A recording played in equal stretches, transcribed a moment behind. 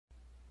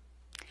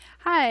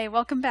Hi,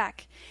 welcome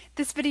back.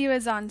 This video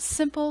is on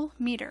simple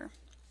meter.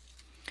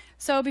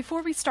 So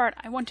before we start,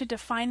 I want to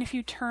define a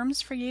few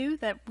terms for you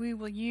that we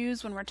will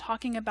use when we're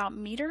talking about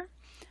meter.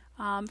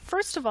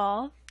 First of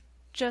all,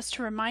 just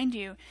to remind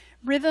you,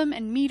 rhythm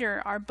and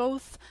meter are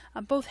both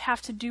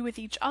have to do with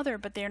each other,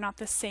 but they are not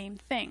the same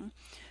thing.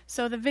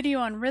 So the video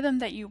on rhythm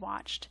that you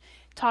watched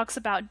talks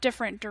about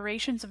different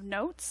durations of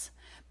notes,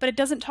 but it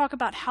doesn't talk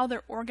about how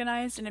they're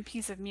organized in a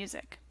piece of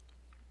music.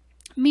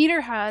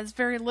 Meter has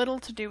very little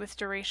to do with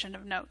duration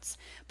of notes,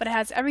 but it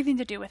has everything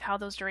to do with how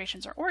those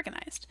durations are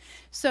organized.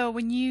 So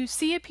when you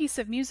see a piece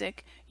of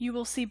music, you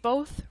will see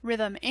both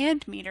rhythm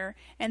and meter,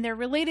 and they're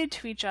related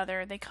to each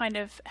other. They kind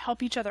of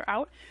help each other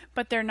out,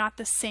 but they're not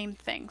the same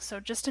thing. So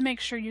just to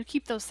make sure you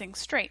keep those things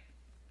straight.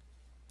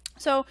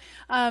 So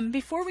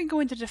before we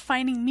go into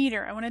defining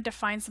meter, I want to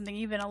define something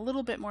even a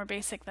little bit more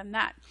basic than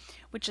that,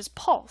 which is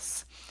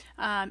pulse.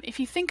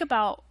 If you think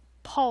about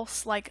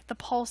pulse, like the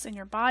pulse in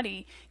your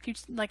body,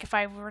 if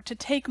I were to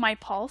take my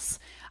pulse,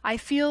 I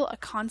feel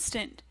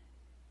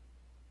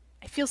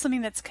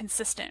something that's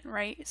consistent,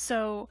 right?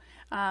 So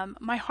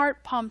my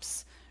heart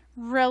pumps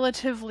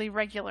relatively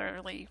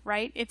regularly,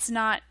 right? It's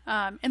not,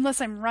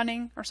 unless I'm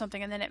running or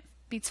something and then it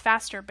beats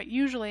faster, but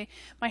usually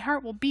my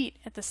heart will beat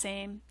at the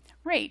same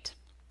rate.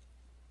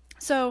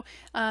 So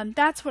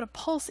that's what a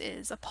pulse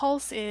is. A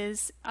pulse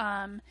is,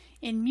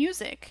 in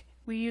music,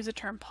 we use a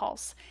term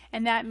pulse,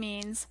 and that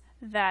means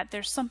that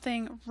there's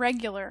something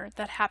regular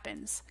that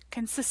happens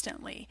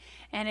consistently,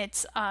 and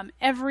it's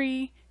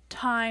every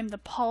time the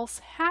pulse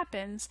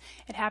happens,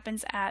 it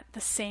happens at the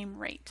same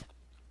rate.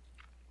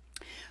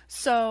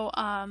 So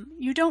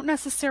you don't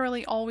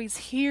necessarily always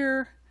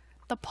hear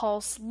the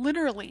pulse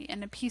literally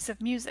in a piece of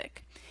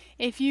music.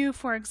 If you,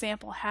 for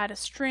example, had a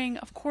string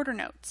of quarter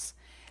notes,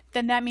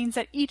 then that means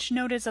that each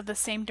note is of the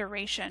same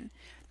duration.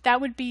 That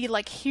would be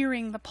like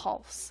hearing the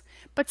pulse.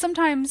 But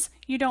sometimes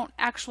you don't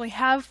actually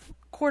have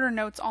quarter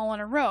notes all in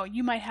a row.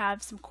 You might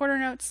have some quarter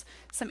notes,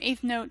 some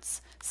eighth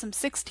notes, some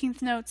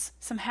 16th notes,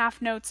 some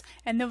half notes,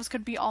 and those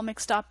could be all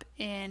mixed up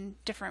in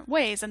different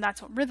ways, and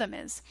that's what rhythm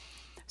is.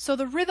 So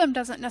the rhythm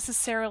doesn't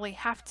necessarily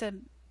have to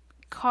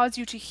cause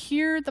you to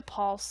hear the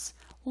pulse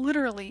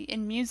literally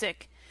in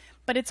music,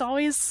 but it's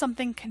always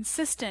something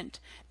consistent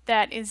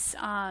that is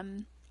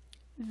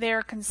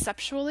there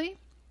conceptually.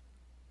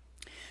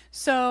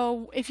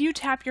 So if you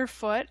tap your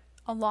foot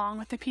along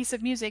with a piece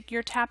of music,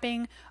 you're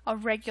tapping a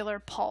regular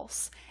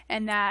pulse,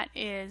 and that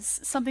is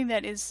something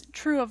that is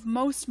true of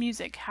most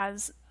music,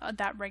 has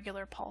that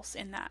regular pulse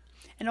in that.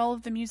 And all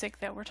of the music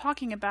that we're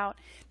talking about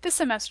this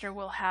semester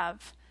will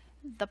have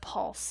the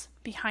pulse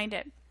behind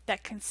it,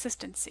 that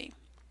consistency.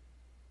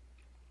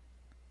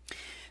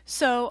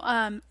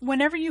 So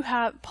whenever you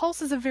have,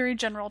 pulse is a very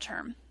general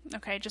term,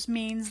 okay, it just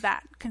means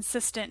that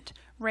consistent,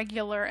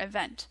 regular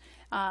event.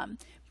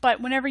 But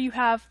whenever you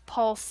have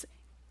pulse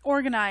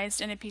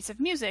organized in a piece of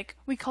music,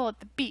 we call it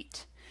the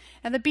beat.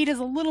 And the beat is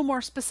a little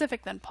more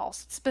specific than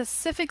pulse. It's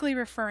specifically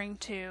referring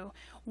to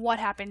what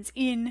happens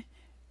in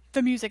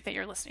the music that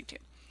you're listening to.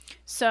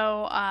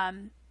 So,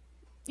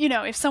 you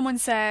know, if someone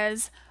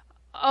says,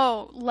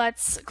 oh,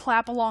 let's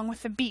clap along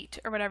with the beat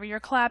or whatever, you're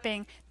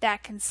clapping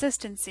that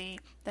consistency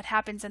that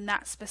happens in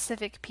that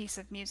specific piece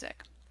of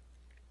music.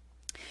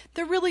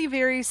 They're really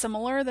very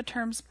similar, the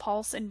terms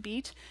pulse and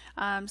beat,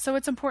 so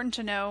it's important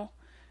to know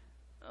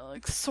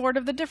sort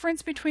of the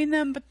difference between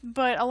them,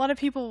 but a lot of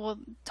people will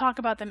talk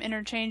about them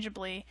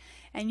interchangeably,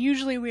 and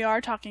usually we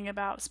are talking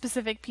about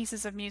specific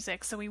pieces of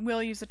music, so we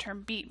will use the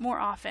term beat more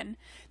often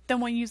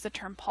than we'll use the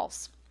term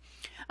pulse.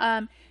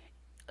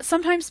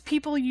 Sometimes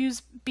people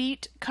use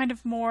beat kind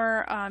of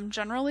more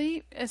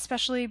generally,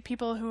 especially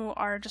people who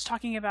are just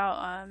talking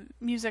about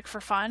music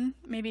for fun.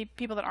 Maybe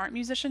people that aren't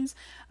musicians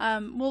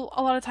will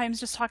a lot of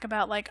times just talk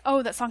about like,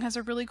 oh, that song has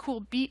a really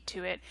cool beat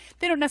to it.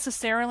 They don't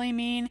necessarily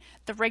mean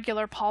the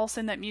regular pulse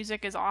in that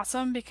music is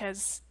awesome,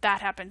 because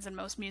that happens in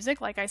most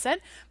music, like I said,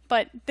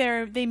 but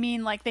they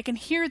mean like they can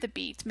hear the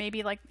beat,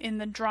 maybe like in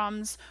the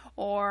drums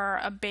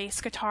or a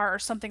bass guitar or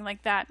something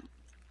like that.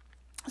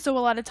 So a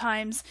lot of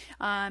times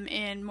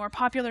in more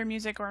popular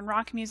music or in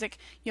rock music,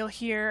 you'll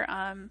hear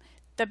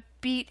the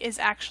beat is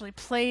actually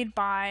played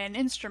by an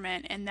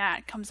instrument, and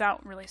that comes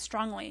out really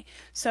strongly.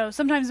 So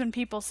sometimes when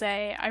people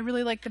say, I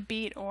really like the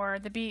beat, or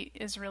the beat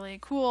is really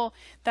cool,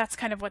 that's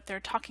kind of what they're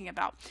talking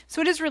about.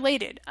 So it is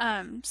related.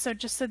 So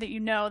just so that you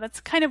know, that's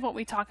kind of what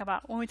we talk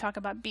about when we talk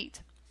about beat.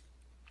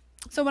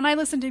 So when I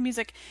listen to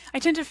music, I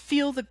tend to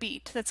feel the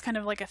beat. That's kind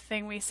of like a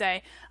thing we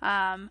say.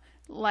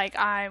 Like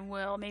I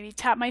will maybe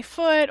tap my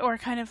foot or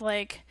kind of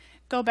like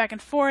go back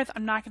and forth.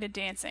 I'm not good at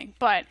dancing,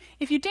 but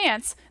if you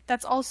dance,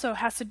 that's also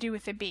has to do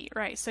with the beat,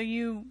 right? So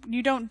you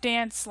don't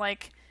dance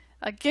like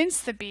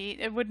against the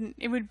beat. It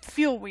would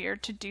feel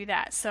weird to do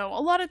that. So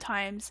a lot of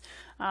times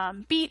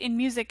beat in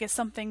music is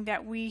something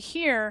that we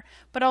hear,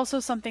 but also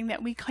something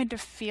that we kind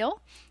of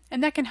feel.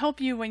 And that can help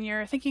you when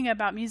you're thinking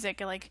about music,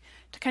 like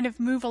to kind of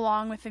move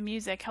along with the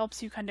music,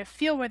 helps you kind of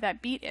feel where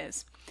that beat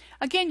is.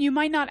 Again, you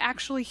might not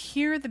actually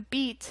hear the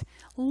beat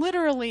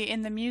literally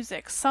in the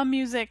music. Some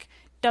music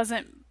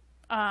doesn't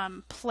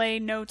play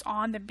notes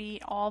on the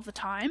beat all the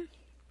time,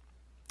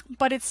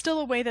 but it's still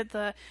a way that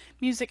the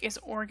music is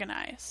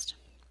organized.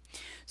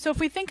 So if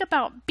we think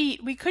about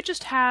beat, we could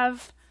just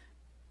have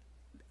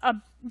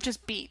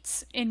just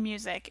beats in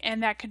music,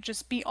 and that could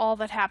just be all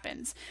that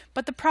happens.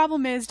 But the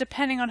problem is,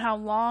 depending on how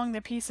long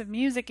the piece of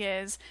music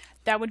is,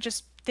 they would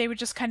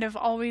just kind of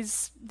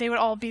always, they would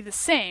all be the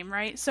same,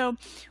 right? So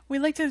we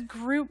like to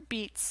group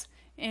beats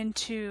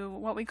into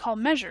what we call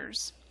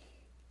measures.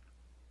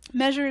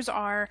 Measures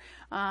are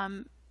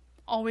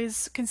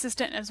always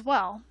consistent as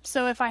well.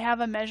 So if I have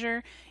a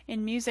measure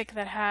in music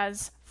that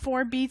has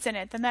 4 beats in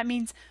it, then that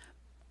means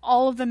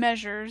all of the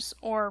measures,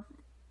 or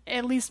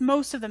at least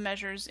most of the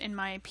measures in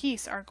my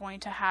piece, are going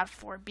to have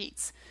 4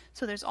 beats.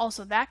 So there's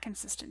also that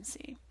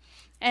consistency.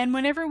 And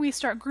whenever we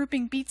start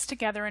grouping beats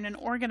together in an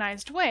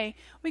organized way,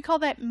 we call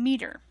that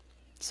meter.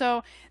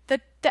 So the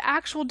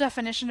actual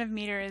definition of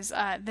meter is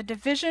the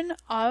division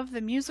of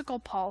the musical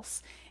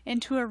pulse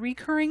into a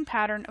recurring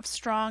pattern of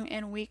strong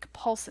and weak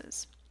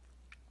pulses.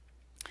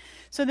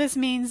 So this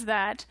means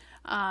that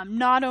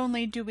not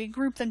only do we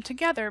group them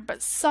together,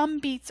 but some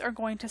beats are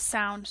going to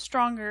sound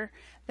stronger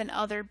than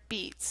other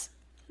beats.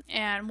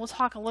 And we'll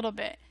talk a little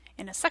bit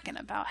in a second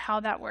about how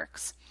that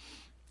works.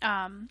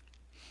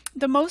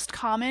 The most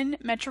common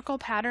metrical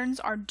patterns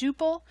are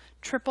duple,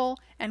 triple,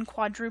 and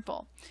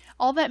quadruple.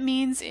 All that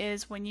means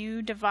is when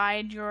you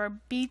divide your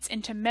beats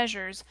into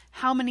measures,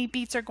 how many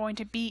beats are going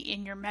to be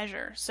in your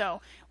measure.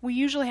 So we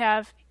usually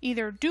have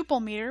either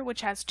duple meter,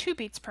 which has 2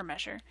 beats per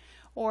measure,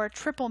 or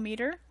triple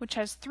meter, which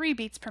has 3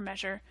 beats per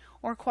measure,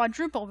 or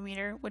quadruple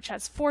meter, which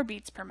has 4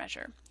 beats per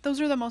measure.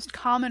 Those are the most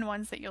common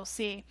ones that you'll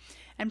see,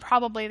 and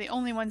probably the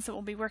only ones that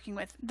we'll be working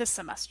with this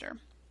semester.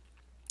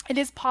 It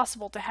is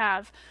possible to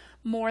have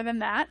more than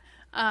that,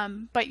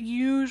 but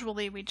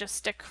usually we just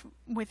stick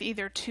with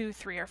either 2,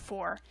 3, or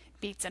 4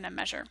 beats in a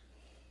measure.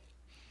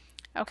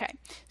 Okay,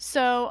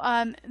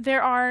 so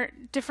there are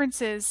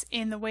differences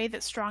in the way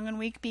that strong and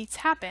weak beats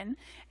happen,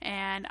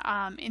 and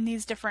in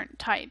these different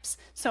types.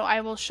 So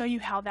I will show you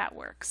how that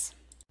works.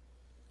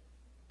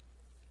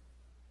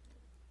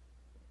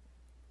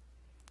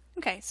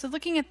 Okay, so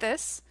looking at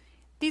this,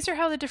 these are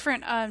how the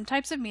different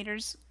types of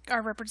meters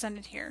are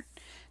represented here.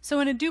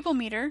 So in a duple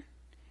meter,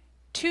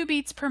 2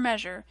 beats per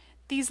measure.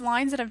 These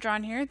lines that I've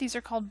drawn here, these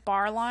are called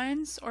bar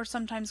lines, or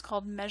sometimes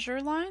called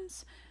measure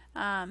lines.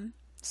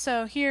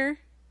 So here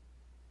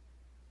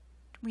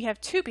we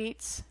have 2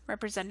 beats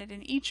represented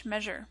in each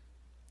measure.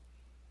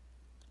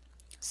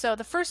 So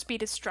the first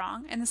beat is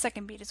strong and the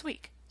second beat is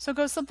weak. So it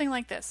goes something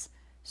like this: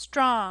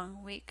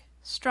 strong, weak,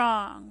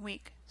 strong,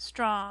 weak,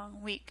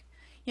 strong, weak.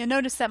 You'll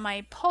notice that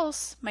my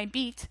pulse, my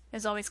beat,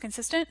 is always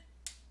consistent.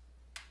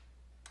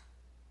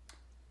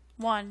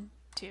 1,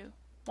 2,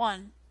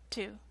 1,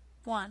 2,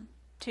 1,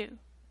 2,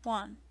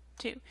 1,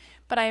 2.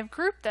 But I have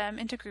grouped them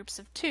into groups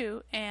of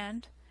 2,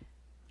 and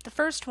the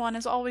first one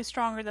is always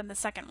stronger than the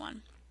second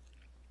one.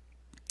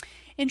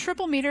 In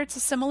triple meter, it's a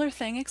similar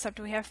thing, except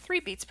we have 3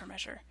 beats per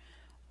measure.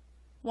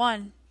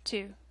 1,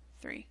 2,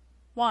 3.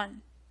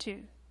 1,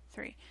 2,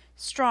 3.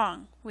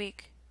 Strong,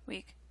 weak,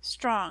 weak,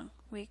 strong,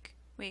 weak,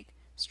 weak,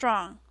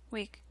 strong,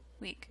 weak,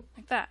 weak,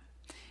 like that.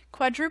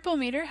 Quadruple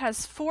meter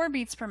has 4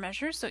 beats per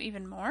measure, so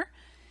even more.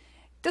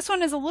 This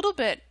one is a little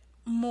bit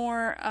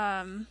more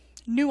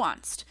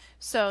nuanced.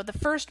 So the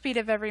first beat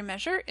of every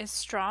measure is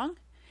strong,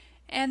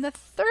 and the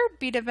third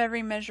beat of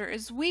every measure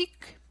is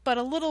weak, but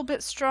a little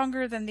bit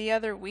stronger than the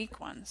other weak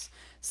ones.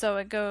 So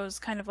it goes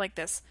kind of like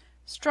this: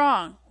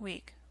 strong,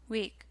 weak,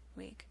 weak,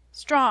 weak,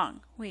 strong,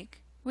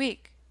 weak,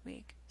 weak,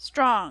 weak,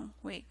 strong,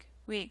 weak,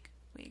 weak,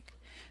 weak.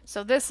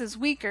 So this is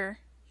weaker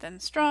than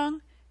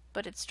strong,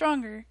 but it's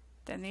stronger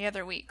than the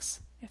other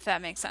weaks, if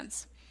that makes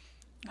sense.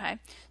 Okay,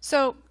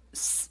 so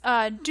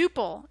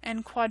duple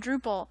and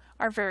quadruple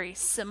are very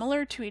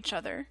similar to each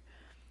other,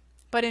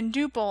 but in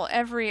duple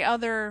every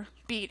other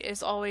beat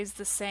is always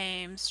the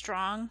same,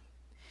 strong.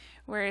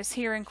 Whereas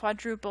here in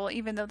quadruple,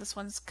 even though this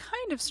one's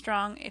kind of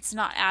strong, it's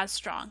not as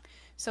strong.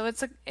 So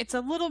it's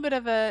a little bit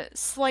of a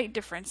slight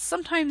difference.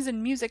 Sometimes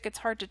in music it's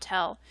hard to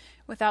tell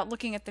without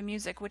looking at the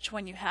music which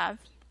one you have.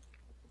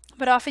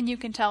 But often you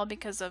can tell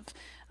because of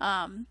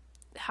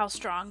how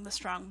strong the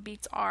strong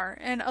beats are,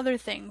 and other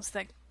things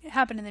that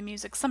happen in the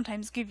music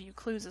sometimes give you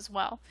clues as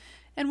well.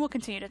 And we'll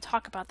continue to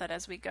talk about that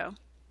as we go.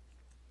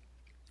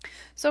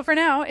 So for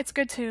now, it's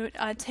good to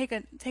take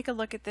a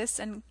look at this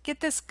and get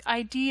this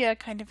idea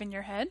kind of in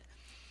your head.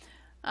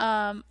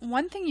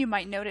 One thing you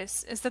might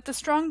notice is that the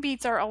strong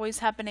beats are always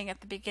happening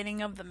at the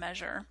beginning of the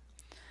measure.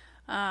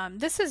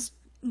 This is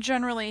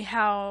generally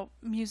how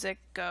music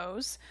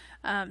goes.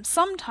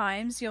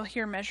 Sometimes you'll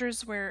hear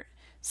measures where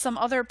some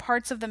other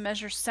parts of the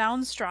measure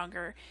sound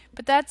stronger,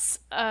 but that's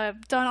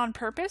done on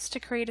purpose to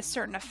create a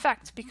certain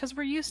effect, because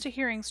we're used to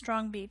hearing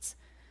strong beats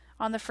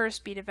on the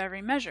first beat of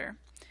every measure.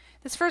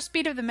 This first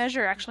beat of the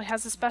measure actually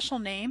has a special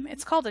name.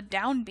 It's called a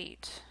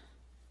downbeat.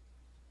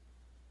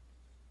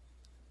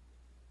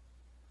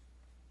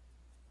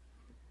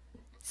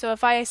 So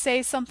if I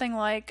say something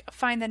like,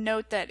 find the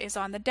note that is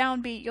on the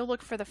downbeat, you'll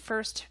look for the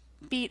first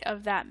beat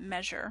of that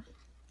measure.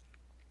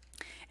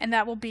 and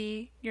that will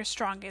be your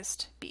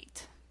strongest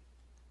beat.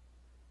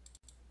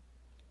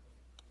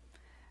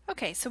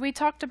 Okay, so we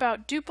talked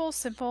about duple,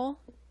 simple,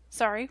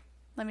 sorry,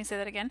 let me say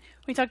that again.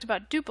 We talked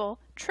about duple,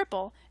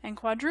 triple, and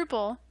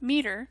quadruple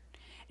meter,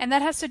 and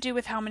that has to do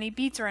with how many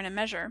beats are in a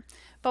measure.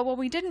 But what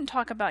we didn't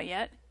talk about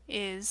yet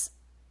is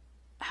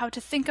how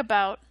to think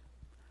about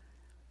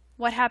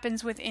what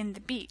happens within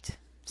the beat.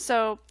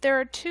 So there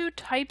are two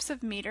types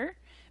of meter.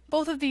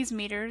 Both of these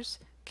meters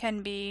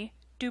can be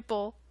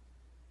duple,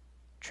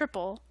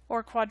 triple,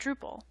 or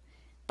quadruple,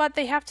 but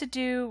they have to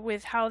do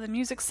with how the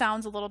music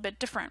sounds a little bit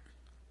different.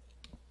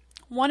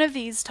 One of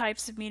these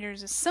types of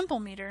meters is simple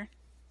meter,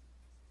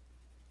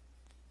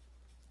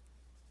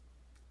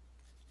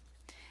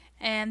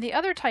 and the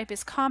other type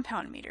is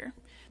compound meter.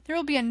 There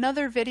will be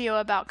another video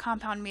about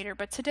compound meter,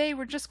 but today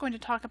we're just going to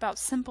talk about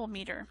simple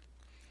meter.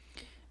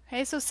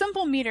 Okay, so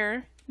simple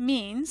meter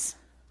means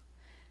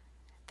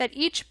that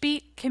each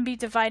beat can be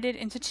divided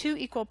into two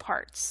equal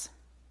parts.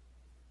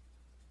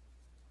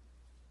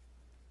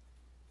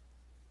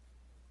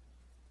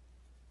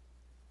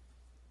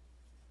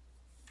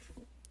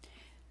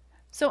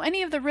 So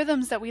any of the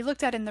rhythms that we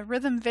looked at in the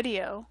rhythm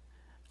video,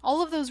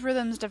 all of those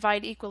rhythms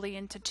divide equally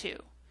into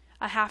two.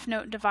 A half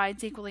note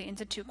divides equally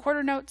into two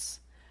quarter notes,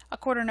 a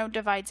quarter note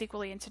divides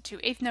equally into two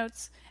eighth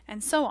notes,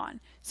 and so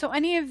on. So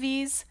any of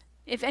these,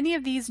 if any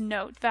of these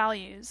note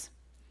values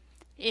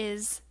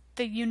is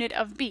the unit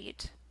of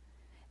beat,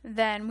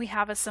 then we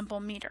have a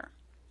simple meter.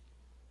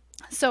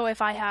 So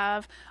if I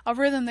have a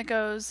rhythm that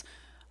goes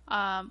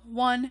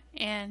 1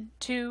 and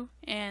 2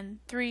 and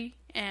 3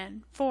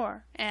 and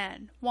 4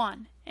 and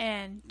 1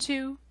 and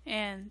 2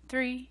 and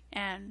 3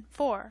 and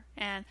 4,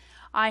 and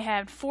I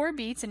had 4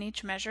 beats in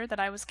each measure that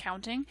I was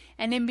counting,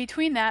 and in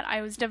between that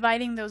I was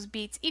dividing those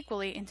beats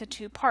equally into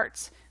two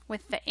parts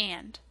with the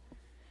and.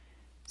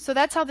 So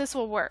that's how this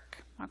will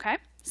work. Okay,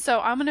 so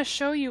I'm going to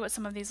show you what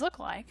some of these look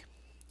like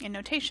in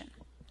notation.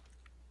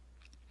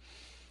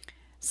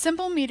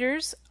 Simple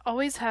meters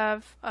always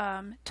have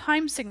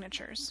time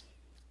signatures.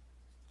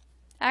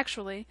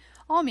 Actually,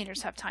 all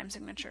meters have time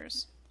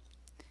signatures.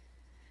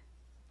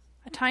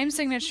 A time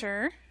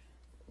signature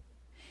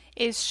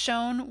is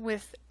shown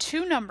with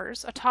two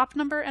numbers, a top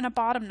number and a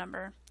bottom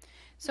number.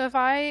 So if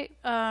I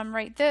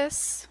write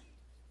this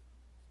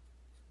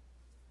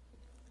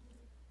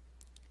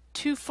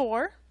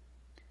 2-4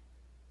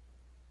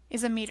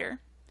 is a meter.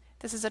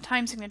 This is a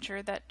time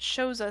signature that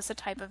shows us a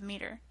type of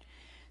meter.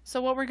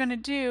 So what we're going to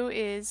do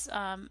is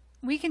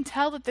we can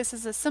tell that this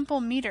is a simple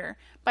meter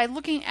by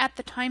looking at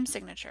the time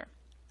signature.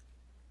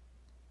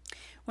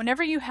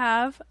 Whenever you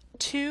have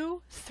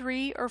 2,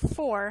 3, or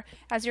 4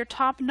 as your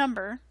top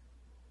number,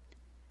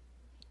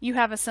 you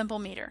have a simple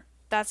meter.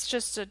 That's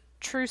just a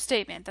true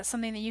statement. That's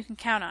something that you can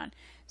count on.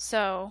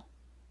 So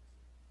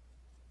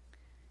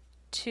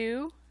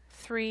 2,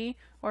 3,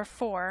 or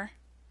 4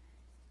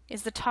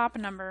 is the top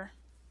number.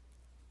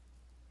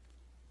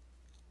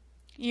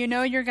 You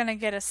know you're going to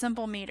get a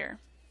simple meter.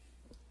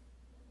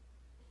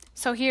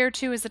 So here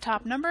 2 is the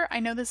top number. I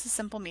know this is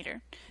simple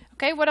meter.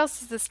 Okay, what else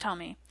does this tell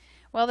me?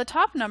 Well, the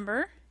top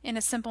number in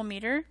a simple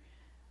meter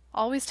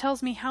always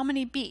tells me how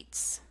many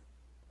beats.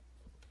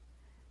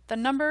 The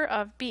number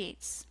of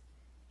beats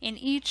in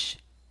each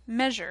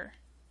measure.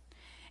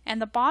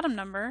 And the bottom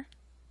number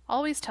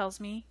always tells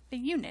me the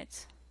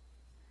unit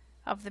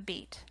of the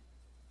beat.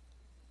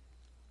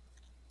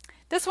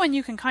 This one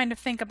you can kind of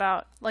think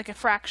about like a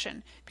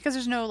fraction, because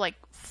there's no like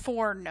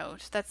 4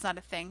 note, that's not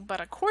a thing, but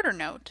a quarter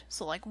note,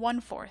 so like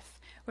 1/4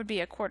 would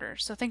be a quarter.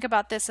 So think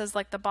about this as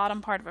like the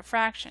bottom part of a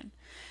fraction.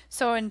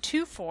 So in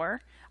 2/4,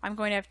 I'm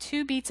going to have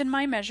 2 beats in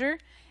my measure,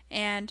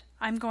 and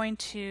I'm going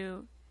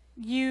to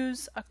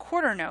use a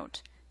quarter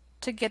note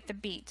to get the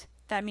beat.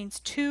 That means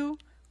 2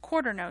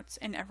 quarter notes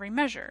in every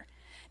measure.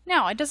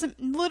 Now, it doesn't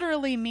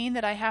literally mean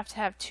that I have to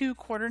have 2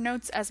 quarter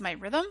notes as my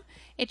rhythm.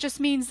 It just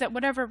means that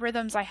whatever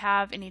rhythms I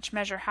have in each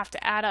measure have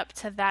to add up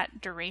to that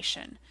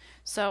duration.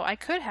 So I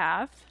could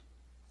have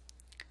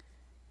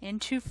in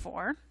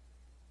 2/4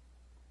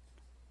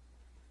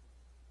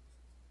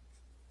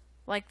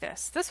 like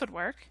this. This would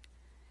work.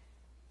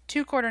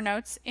 2 quarter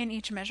notes in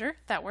each measure,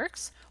 that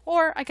works.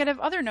 Or I could have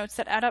other notes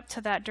that add up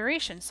to that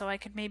duration. So I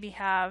could maybe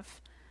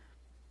have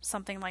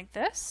something like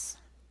this.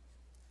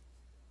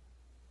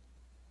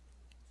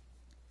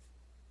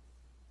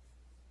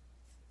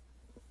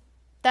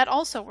 That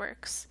also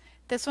works.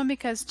 This one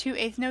because 2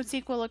 eighth notes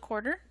equal a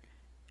quarter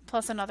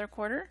plus another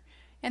quarter,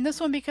 and this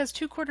one because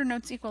 2 quarter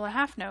notes equal a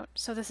half note,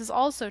 so this is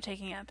also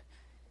taking up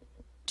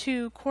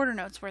 2 quarter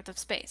notes worth of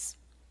space.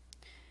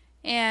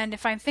 And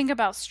if I think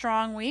about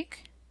strong,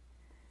 weak,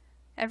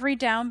 every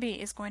downbeat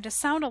is going to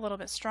sound a little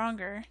bit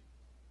stronger.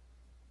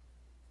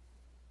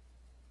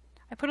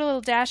 I put a little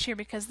dash here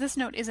because this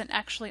note isn't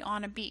actually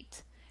on a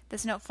beat.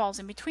 This note falls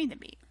in between the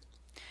beat.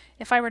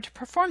 If I were to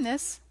perform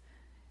this,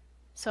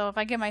 so if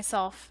I give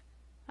myself,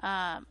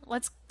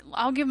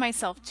 I'll give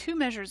myself 2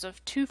 measures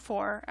of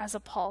 2/4 as a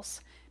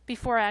pulse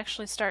before I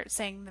actually start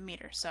saying the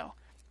meter. So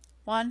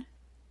 1,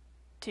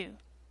 2,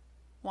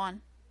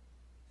 1,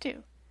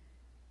 2,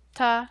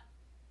 ta,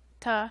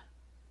 ta,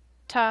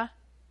 ta,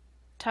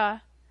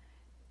 ta,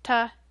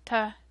 ta,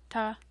 ta,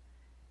 ta,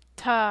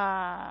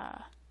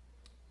 ta.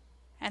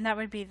 And that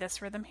would be this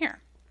rhythm here.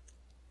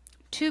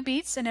 2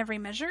 beats in every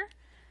measure.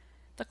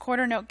 The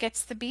quarter note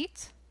gets the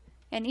beat,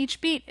 and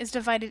each beat is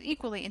divided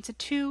equally into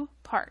 2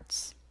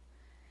 parts.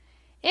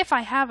 If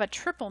I have a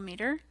triple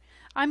meter,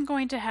 I'm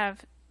going to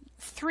have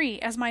 3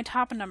 as my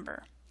top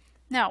number.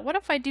 Now, what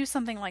if I do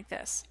something like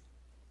this?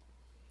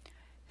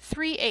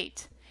 3,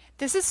 8.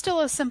 This is still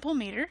a simple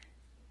meter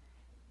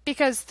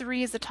because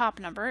 3 is the top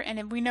number,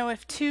 and we know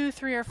if 2,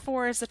 3, or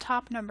 4 is the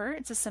top number,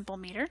 it's a simple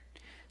meter.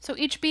 So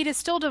each beat is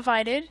still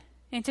divided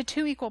into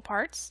 2 equal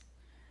parts,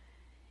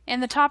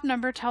 and the top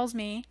number tells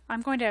me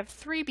I'm going to have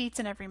 3 beats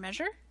in every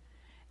measure,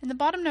 and the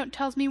bottom note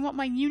tells me what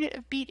my unit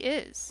of beat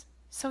is.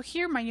 So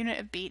here my unit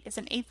of beat is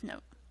an eighth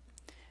note.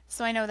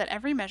 So I know that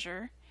every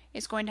measure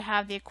is going to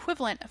have the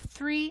equivalent of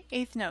 3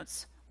 eighth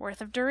notes worth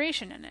of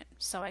duration in it.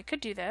 So I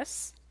could do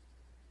this.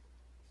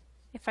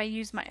 If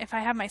I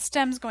have my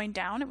stems going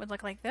down, it would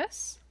look like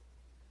this.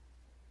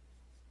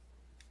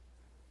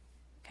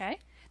 Okay,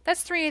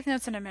 that's 3 eighth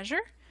notes in a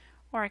measure.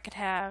 Or I could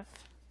have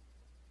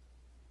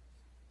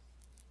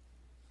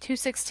 2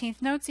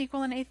 16th notes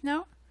equal an eighth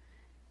note,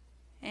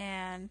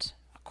 and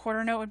a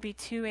quarter note would be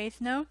 2 eighth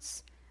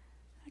notes.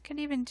 I could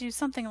even do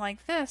something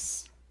like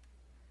this.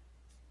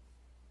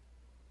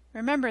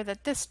 Remember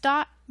that this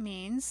dot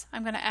means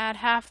I'm going to add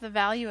half the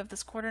value of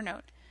this quarter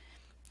note.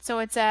 So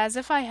it's as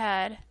if I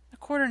had a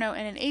quarter note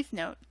and an eighth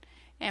note,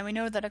 and we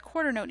know that a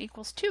quarter note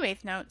equals 2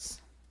 eighth notes.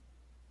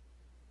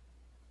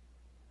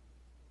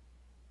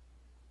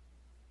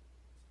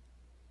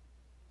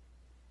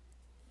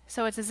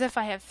 So it's as if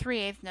I have 3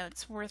 eighth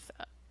notes worth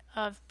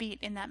of beat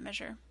in that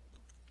measure.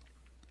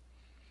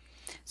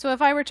 So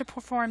if I were to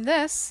perform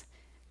this,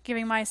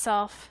 giving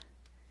myself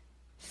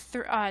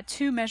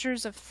 2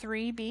 measures of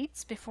 3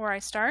 beats before I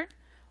start,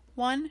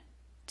 1,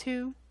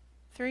 2,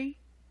 3,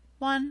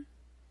 1,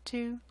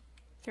 2,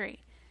 3.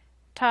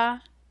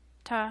 Ta,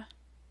 ta,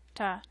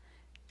 ta,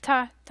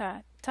 ta,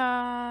 ta,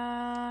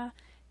 ta,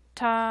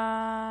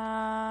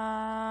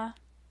 ta,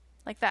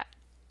 like that.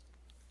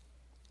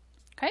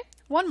 Okay,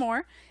 one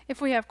more. If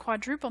we have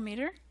quadruple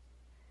meter,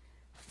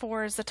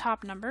 4 is the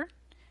top number,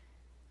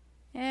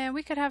 and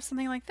we could have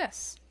something like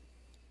this.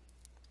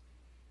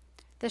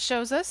 This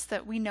shows us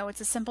that we know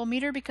it's a simple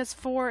meter because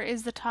 4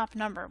 is the top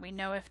number. We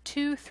know if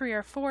 2, 3,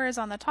 or 4 is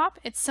on the top,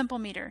 it's simple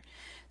meter.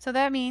 So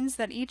that means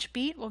that each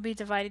beat will be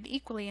divided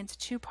equally into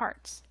 2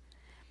 parts.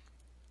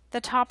 The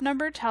top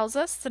number tells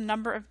us the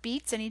number of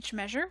beats in each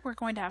measure. We're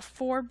going to have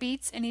 4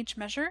 beats in each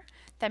measure.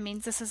 That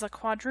means this is a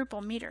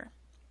quadruple meter.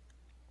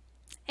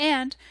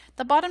 And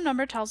the bottom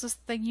number tells us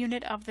the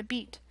unit of the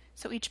beat.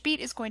 So each beat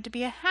is going to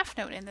be a half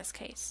note in this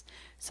case.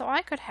 So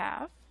I could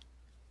have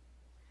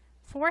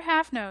 4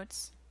 half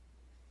notes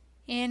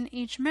in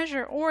each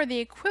measure, or the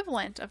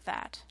equivalent of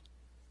that.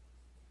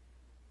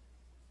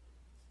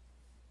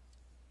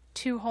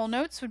 2 whole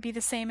notes would be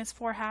the same as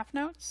 4 half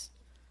notes.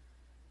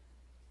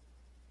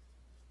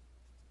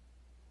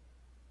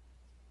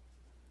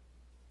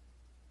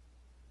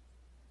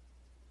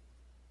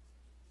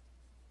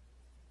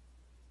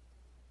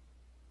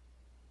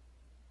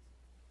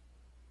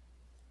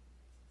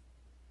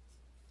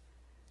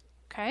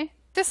 Okay,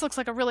 this looks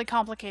like a really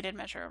complicated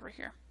measure over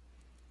here.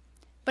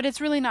 But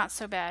it's really not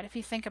so bad if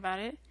you think about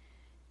it.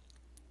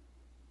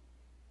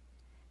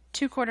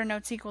 2 quarter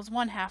notes equals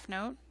 1 half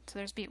note, so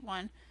there's beat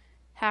 1.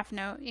 Half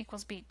note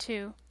equals beat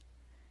 2.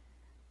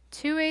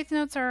 2 eighth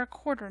notes are a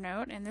quarter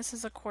note, and this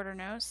is a quarter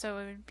note, so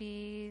it would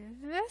be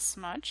this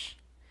much.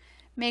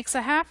 Makes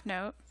a half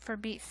note for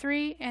beat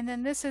 3, and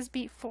then this is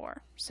beat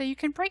 4. So you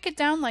can break it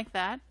down like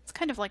that. It's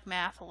kind of like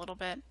math a little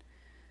bit.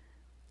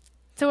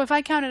 So if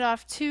I counted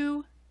off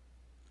 2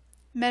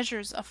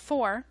 measures of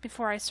 4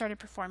 before I started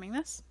performing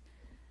this.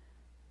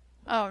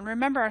 Oh, and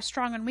remember our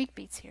strong and weak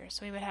beats here.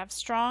 So we would have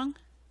strong,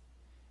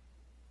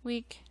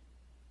 weak,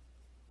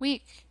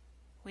 weak,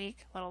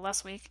 weak, a little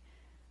less weak.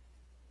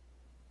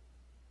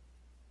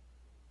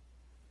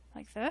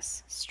 Like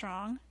this.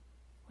 Strong,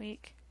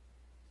 weak,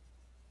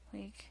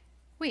 weak,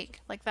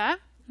 weak. Like that.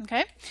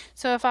 Okay?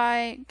 So if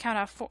I count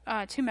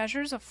off 2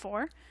 measures of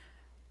 4,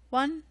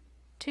 1,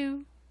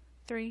 2,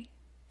 3,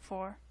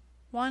 4,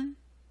 1,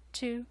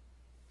 2,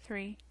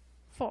 3,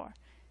 4.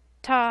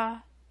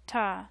 Ta,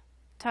 ta,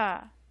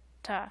 ta,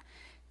 ta,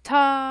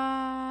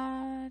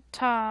 ta,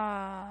 ta,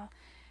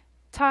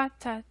 ta,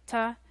 ta,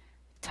 ta,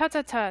 ta,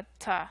 ta, ta,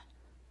 ta.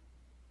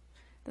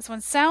 This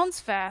one sounds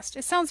fast.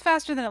 It sounds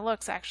faster than it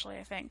looks, actually,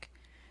 I think.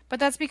 But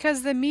that's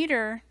because the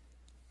meter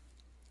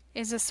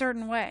is a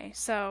certain way.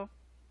 So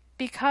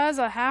because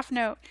a half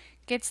note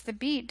gets the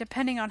beat,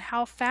 depending on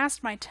how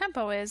fast my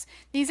tempo is,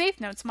 these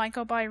eighth notes might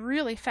go by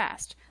really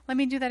fast. Let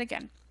me do that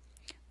again.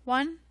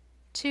 1,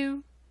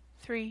 2,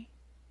 3,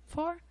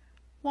 4.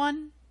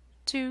 1,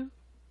 2,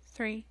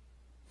 3,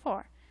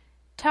 4.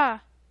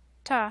 Ta,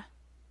 ta,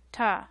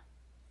 ta,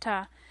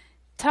 ta,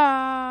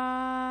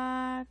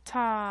 ta, ta,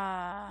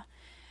 ta,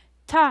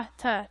 ta,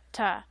 ta,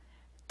 ta,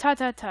 ta,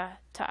 ta, ta,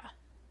 ta,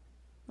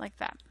 like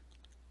that.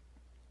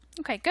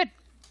 Okay, good.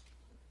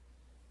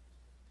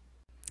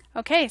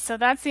 Okay, so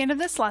that's the end of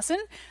this lesson.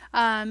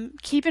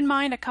 Keep in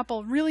mind a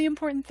couple really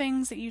important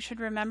things that you should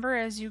remember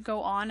as you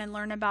go on and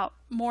learn about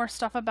more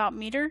stuff about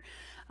meter.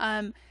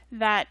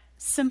 That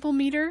simple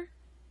meter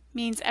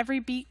means every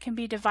beat can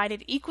be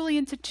divided equally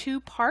into two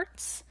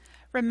parts.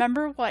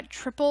 Remember what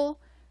triple,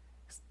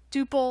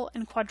 duple,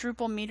 and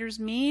quadruple meters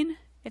mean.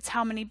 It's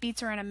how many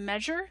beats are in a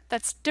measure.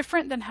 That's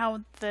different than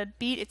how the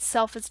beat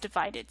itself is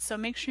divided. So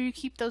make sure you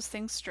keep those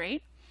things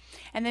straight.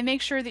 And then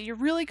make sure that you're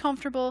really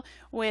comfortable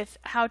with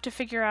how to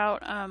figure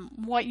out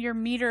what your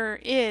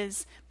meter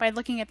is by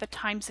looking at the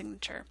time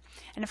signature.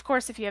 And of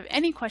course, if you have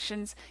any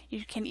questions,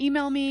 you can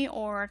email me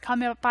or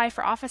come by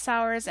for office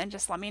hours and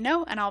just let me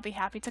know, and I'll be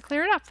happy to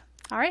clear it up.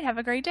 All right, have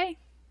a great day.